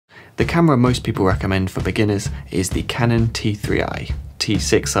The camera most people recommend for beginners is the Canon T3i,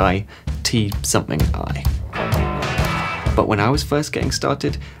 T6i, T something I. But when I was first getting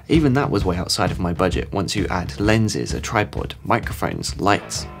started, even that was way outside of my budget once you add lenses, a tripod, microphones,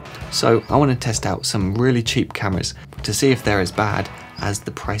 lights. So I want to test out some really cheap cameras to see if they're as bad as the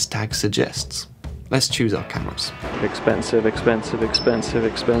price tag suggests. Let's choose our cameras. Expensive, expensive, expensive,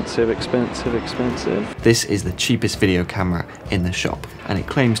 expensive, expensive, expensive. This is the cheapest video camera in the shop, and it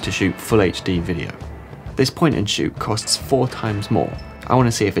claims to shoot full HD video. This point and shoot costs 4 times more. I want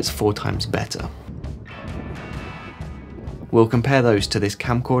to see if it's 4 times better. We'll compare those to this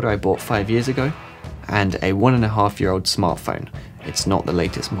camcorder I bought 5 years ago, and a 1.5-year-old smartphone. It's not the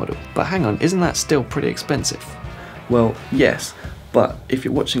latest model. But hang on, isn't that still pretty expensive? Well, yes. But if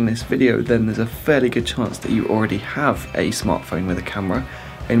you're watching this video, then there's a fairly good chance that you already have a smartphone with a camera,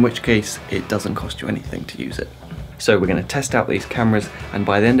 in which case it doesn't cost you anything to use it. So we're going to test out these cameras, and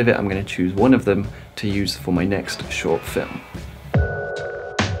by the end of it I'm going to choose one of them to use for my next short film.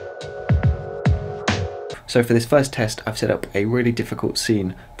 So for this first test I've set up a really difficult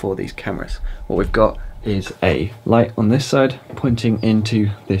scene for these cameras. What we've got is a light on this side pointing into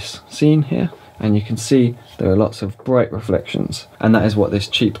this scene here. And you can see there are lots of bright reflections, and that is what this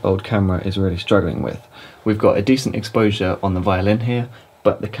cheap old camera is really struggling with. We've got a decent exposure on the violin here,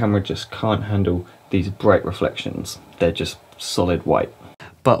 but the camera just can't handle these bright reflections. They're just solid white.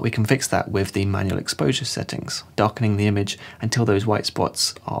 But we can fix that with the manual exposure settings, darkening the image until those white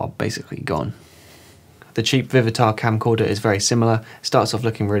spots are basically gone. The cheap Vivitar camcorder is very similar. It starts off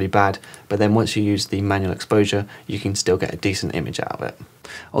looking really bad, but then once you use the manual exposure, you can still get a decent image out of it.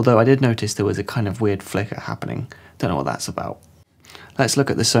 Although I did notice there was a kind of weird flicker happening. Don't know what that's about. Let's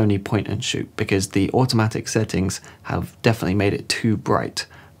look at the Sony point and shoot, because the automatic settings have definitely made it too bright,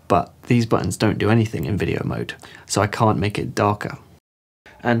 but these buttons don't do anything in video mode, so I can't make it darker.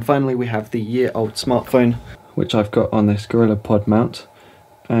 And finally we have the year-old smartphone, which I've got on this Gorilla Pod mount.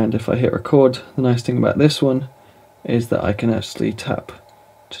 And if I hit record, the nice thing about this one is that I can actually tap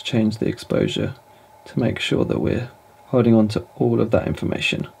to change the exposure to make sure that we're holding on to all of that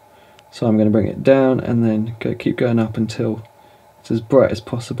information. So I'm going to bring it down and then keep going up until it's as bright as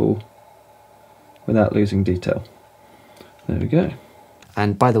possible without losing detail. There we go.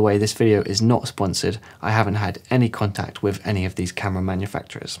 And by the way, this video is not sponsored. I haven't had any contact with any of these camera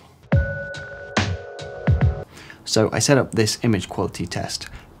manufacturers. So I set up this image quality test,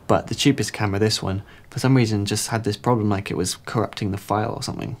 but the cheapest camera, this one, for some reason just had this problem like it was corrupting the file or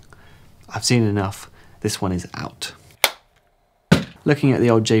something. I've seen enough. This one is out. Looking at the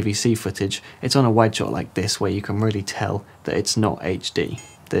old JVC footage, it's on a wide shot like this where you can really tell that it's not HD.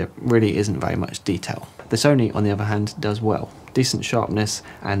 There really isn't very much detail. The Sony, on the other hand, does well. Decent sharpness,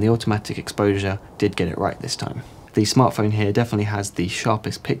 and the automatic exposure did get it right this time. The smartphone here definitely has the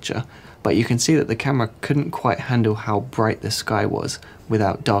sharpest picture, but you can see that the camera couldn't quite handle how bright the sky was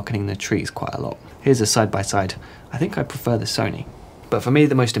without darkening the trees quite a lot. Here's a side-by-side. I think I prefer the Sony. But for me,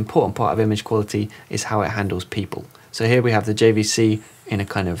 the most important part of image quality is how it handles people. So here we have the JVC in a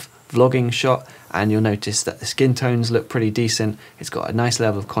kind of vlogging shot, and you'll notice that the skin tones look pretty decent. It's got a nice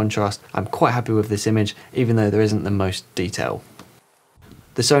level of contrast. I'm quite happy with this image, even though there isn't the most detail.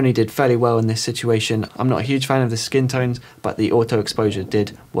 The Sony did fairly well in this situation. I'm not a huge fan of the skin tones, but the auto exposure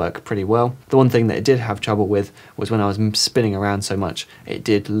did work pretty well. The one thing that it did have trouble with was when I was spinning around so much, it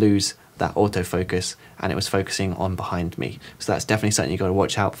did lose that autofocus and it was focusing on behind me. So that's definitely something you've got to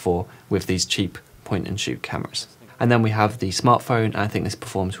watch out for with these cheap point and shoot cameras. And then we have the smartphone, and I think this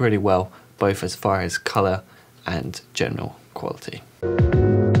performs really well, both as far as colour and general quality.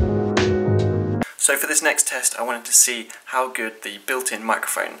 So for this next test, I wanted to see how good the built-in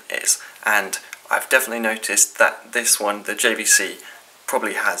microphone is, and I've definitely noticed that this one, the JVC,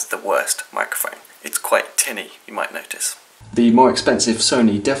 probably has the worst microphone. It's quite tinny, you might notice. The more expensive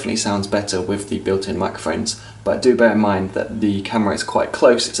Sony definitely sounds better with the built-in microphones, but do bear in mind that the camera is quite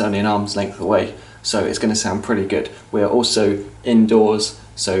close, it's only an arm's length away, so it's going to sound pretty good. We're also indoors,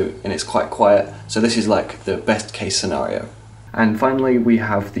 and it's quite quiet, so this is like the best case scenario. And finally we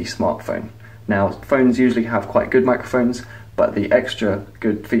have the smartphone. Now, phones usually have quite good microphones, but the extra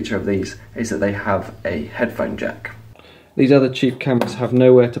good feature of these is that they have a headphone jack. These other cheap cameras have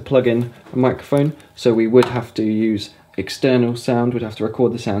nowhere to plug in a microphone, so we would have to use external sound, we'd have to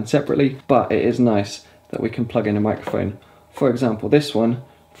record the sound separately, but it is nice that we can plug in a microphone. For example, this one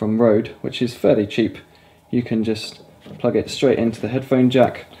from Rode, which is fairly cheap, you can just plug it straight into the headphone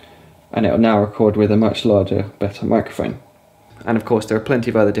jack and it will now record with a much larger, better microphone. And of course there are plenty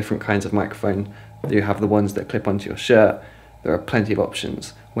of other different kinds of microphone. You have the ones that clip onto your shirt. There are plenty of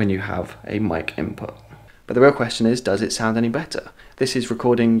options when you have a mic input. But the real question is, does it sound any better? This is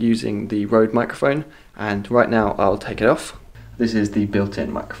recording using the Rode microphone, and right now I'll take it off. This is the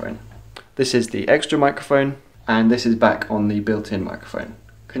built-in microphone. This is the extra microphone, and this is back on the built-in microphone.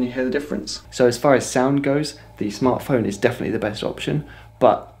 Can you hear the difference? So as far as sound goes, the smartphone is definitely the best option,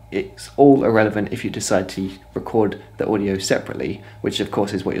 but it's all irrelevant if you decide to record the audio separately, which of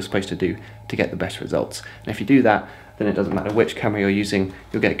course is what you're supposed to do to get the best results. And if you do that, then it doesn't matter which camera you're using,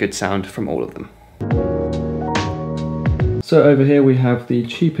 you'll get good sound from all of them. So over here we have the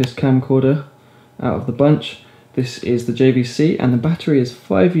cheapest camcorder out of the bunch. This is the JVC, and the battery is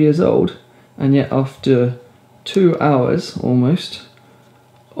 5 years old, and yet after 2 hours almost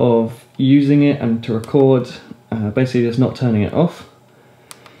of using it and to record, basically just not turning it off,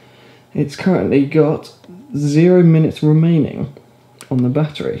 it's currently got 0 minutes remaining on the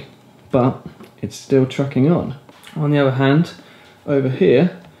battery, but it's still trucking on. On the other hand, over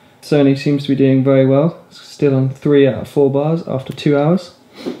here, Sony seems to be doing very well. It's still on 3 out of 4 bars after 2 hours.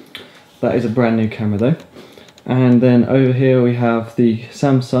 That is a brand new camera though. And then over here we have the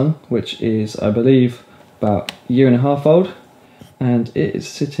Samsung, which is, I believe, about a year and a half old, and it is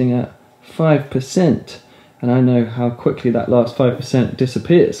sitting at 5%. And I know how quickly that last 5%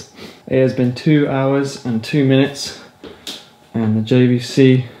 disappears. It has been 2 hours and 2 minutes, and the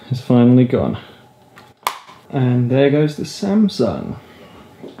JVC is finally gone. And there goes the Samsung.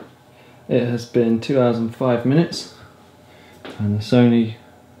 It has been 2 hours and 5 minutes, and the Sony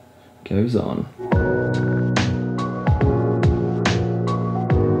goes on.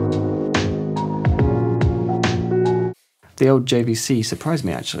 The old JVC surprised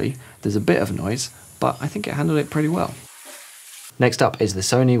me actually. There's a bit of noise, but I think it handled it pretty well. Next up is the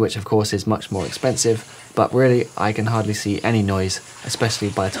Sony, which of course is much more expensive, but really I can hardly see any noise, especially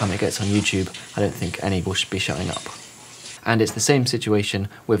by the time it gets on YouTube. I don't think any will be showing up. And it's the same situation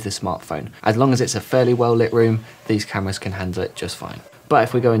with the smartphone. As long as it's a fairly well lit room, these cameras can handle it just fine. But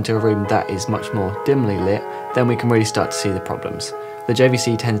if we go into a room that is much more dimly lit, then we can really start to see the problems. The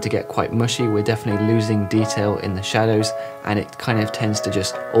JVC tends to get quite mushy. We're definitely losing detail in the shadows, and it kind of tends to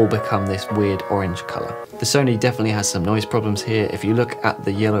just all become this weird orange colour. The Sony definitely has some noise problems here. If you look at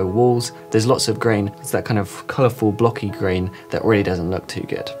the yellow walls, there's lots of grain. It's that kind of colourful blocky grain that really doesn't look too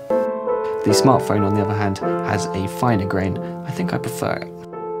good. The smartphone, on the other hand, has a finer grain. I think I prefer it.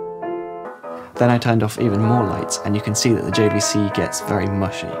 Then I turned off even more lights, and you can see that the JVC gets very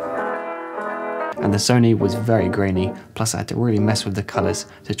mushy. And the Sony was very grainy, plus I had to really mess with the colours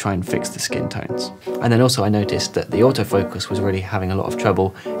to try and fix the skin tones. And then also I noticed that the autofocus was really having a lot of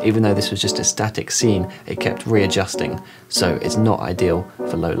trouble. Even though this was just a static scene, it kept readjusting, so it's not ideal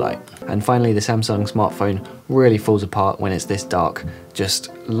for low light. And finally, the Samsung smartphone really falls apart when it's this dark.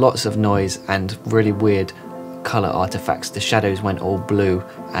 Just lots of noise and really weird colour artifacts. The shadows went all blue,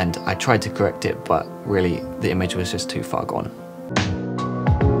 and I tried to correct it, but really the image was just too far gone.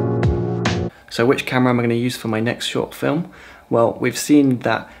 So which camera am I going to use for my next short film? Well, we've seen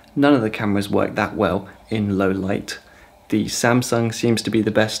that none of the cameras work that well in low light. The Samsung seems to be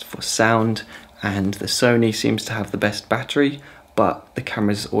the best for sound, and the Sony seems to have the best battery, but the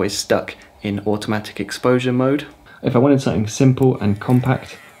camera's always stuck in automatic exposure mode. If I wanted something simple and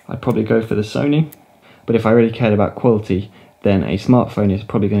compact, I'd probably go for the Sony, but if I really cared about quality, then a smartphone is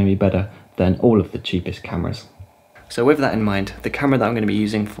probably going to be better than all of the cheapest cameras. So with that in mind, the camera that I'm going to be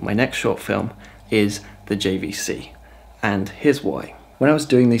using for my next short film is the JVC. And here's why. When I was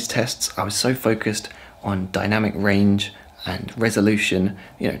doing these tests, I was so focused on dynamic range and resolution,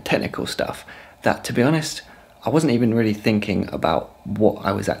 technical stuff, that to be honest, I wasn't even really thinking about what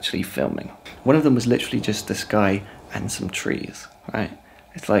I was actually filming. One of them was literally just the sky and some trees, right?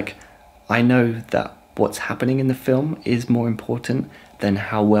 It's like, I know that what's happening in the film is more important than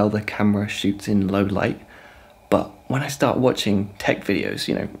how well the camera shoots in low light. But when I start watching tech videos,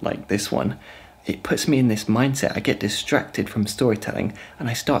 like this one, it puts me in this mindset. I get distracted from storytelling and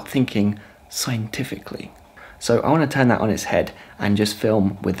I start thinking scientifically. So I want to turn that on its head and just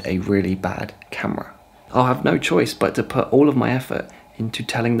film with a really bad camera. I'll have no choice but to put all of my effort into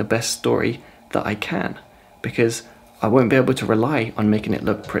telling the best story that I can, because I won't be able to rely on making it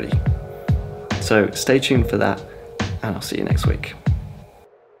look pretty. So stay tuned for that, and I'll see you next week.